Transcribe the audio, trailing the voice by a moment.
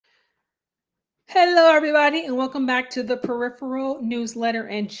Hello, everybody, and welcome back to the Peripheral Newsletter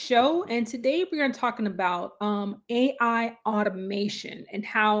and Show. And today we're going to talking about AI automation and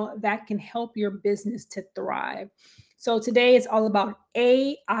how that can help your business to thrive. So today it's all about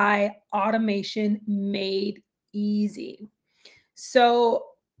AI automation made easy. So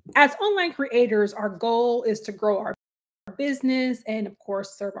as online creators, our goal is to grow our business and, of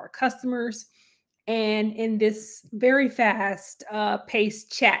course, serve our customers. And in this very fast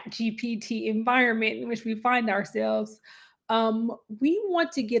paced chat GPT environment in which we find ourselves, we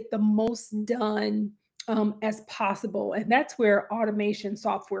want to get the most done as possible. And that's where automation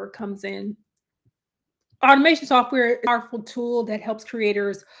software comes in. Automation software is a powerful tool that helps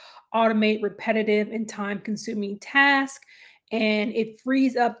creators automate repetitive and time consuming tasks, and it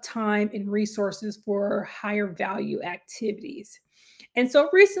frees up time and resources for higher value activities. And so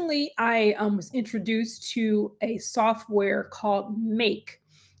recently I was introduced to a software called Make,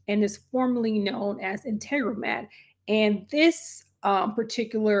 and is formerly known as Integromat. And this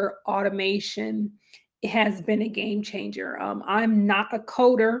particular automation has been a game changer. I'm not a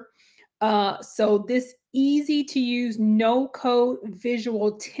coder, so this easy to use no code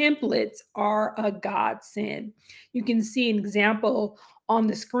visual templates are a godsend. You can see an example on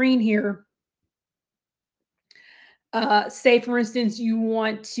the screen here. Say, for instance, you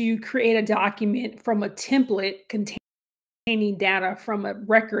want to create a document from a template containing data from a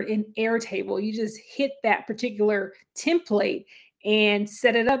record in Airtable. You just hit that particular template and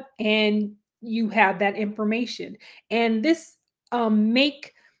set it up, and you have that information. And this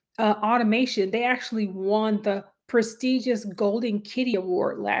Make automation, they actually won the prestigious Golden Kitty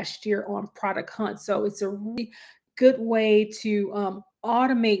Award last year on Product Hunt. So it's a really good way to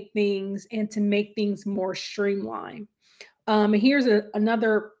automate things and to make things more streamlined. And here's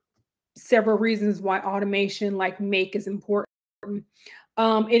another several reasons why automation like Make is important.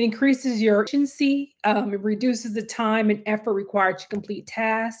 It increases your efficiency. It reduces the time and effort required to complete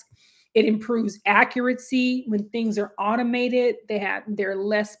tasks. It improves accuracy. When things are automated, they're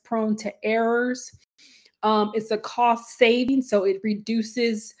less prone to errors. It's a cost saving, so it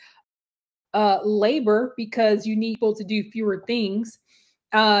reduces labor because you need people to do fewer things.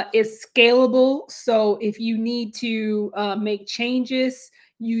 It's scalable, so if you need to make changes,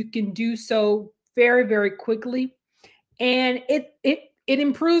 you can do so very, very quickly. And it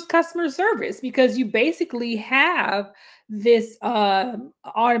improves customer service because you basically have this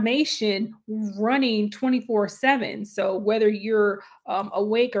automation running 24/7. So whether you're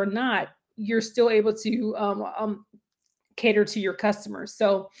awake or not, you're still able to cater to your customers.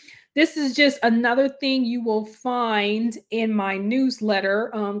 So this is just another thing you will find in my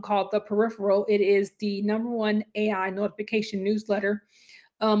newsletter called The Peripheral. It is the #1 AI notification newsletter.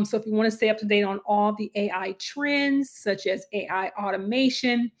 So if you want to stay up to date on all the AI trends, such as AI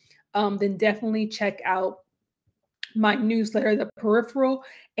automation, then definitely check out my newsletter, The Peripheral.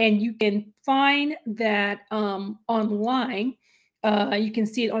 And you can find that online. You can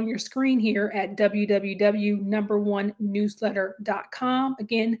see it on your screen here at www.number1newsletter.com.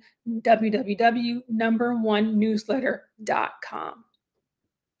 Again, www.number1newsletter.com.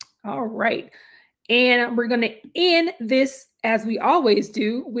 All right. And we're going to end this as we always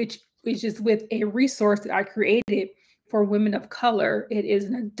do, which is with a resource that I created for women of color. It is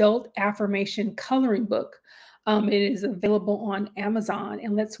an adult affirmation coloring book. It is available on Amazon,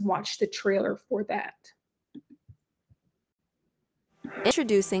 and let's watch the trailer for that.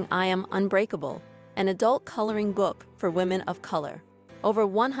 Introducing I Am Unbreakable, an adult coloring book for women of color. Over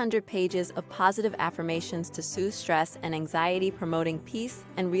 100 pages of positive affirmations to soothe stress and anxiety, promoting peace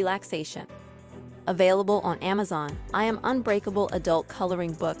and relaxation. Available on Amazon, I Am Unbreakable Adult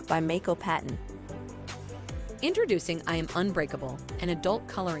Coloring Book by Mako Patton. Introducing I Am Unbreakable, an adult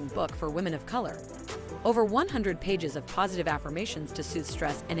coloring book for women of color. Over 100 pages of positive affirmations to soothe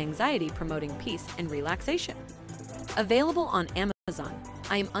stress and anxiety, promoting peace and relaxation. Available on Amazon,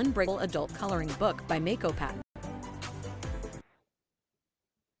 I Am Unbreakable Adult Coloring Book by Mako Patton.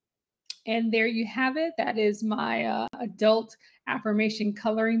 And there you have it. That is my adult affirmation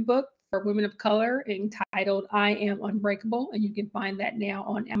coloring book for women of color entitled I Am Unbreakable. And you can find that now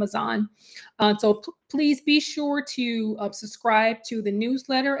on Amazon. So please be sure to subscribe to the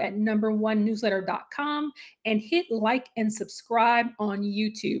newsletter at #1newsletter.com and hit like and subscribe on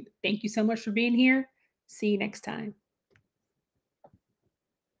YouTube. Thank you so much for being here. See you next time.